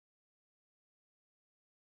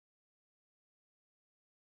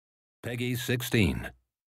Peggy 16.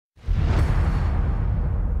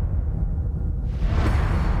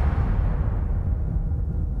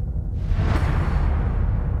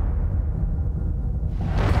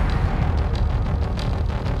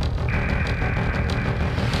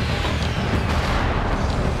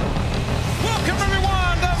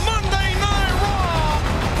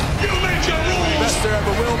 There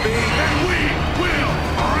ever will be, and we will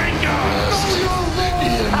bring God.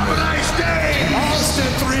 Have a nice day. Austin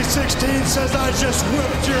 316 says I just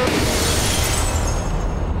whipped your.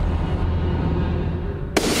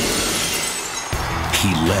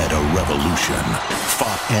 He led a revolution,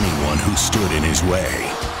 fought anyone who stood in his way,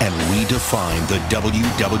 and redefined the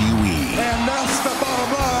WWE. And that's the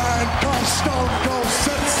bottom line, cause Stone Cold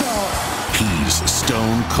said so. He's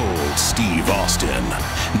Stone Cold Steve Austin.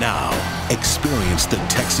 Now, experience the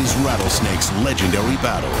Texas Rattlesnakes' legendary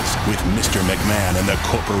battles with Mr. McMahon and the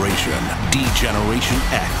Corporation, D-Generation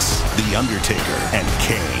X, The Undertaker and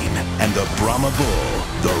Kane, and the Brahma Bull,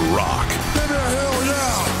 The Rock. Hell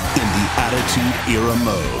yeah! In the Attitude Era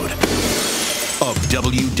mode of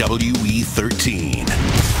WWE 13.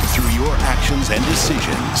 Through your actions and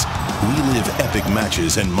decisions, relive epic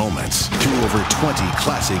matches and moments through over 20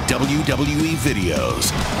 classic WWE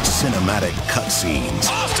videos, cinematic cutscenes,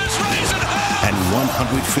 and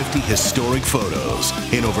 150 historic photos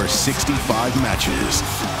in over 65 matches.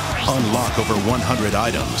 Unlock over 100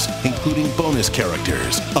 items, including bonus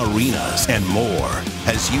characters, arenas, and more,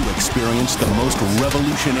 as you experience the most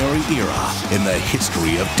revolutionary era in the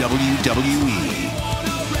history of WWE.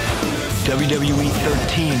 WWE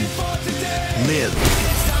 13. Live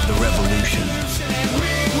the revolution.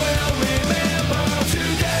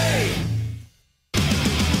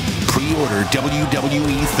 Pre-order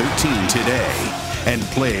WWE 13 today and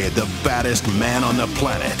play the baddest man on the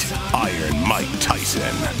planet, Iron Mike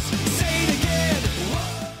Tyson.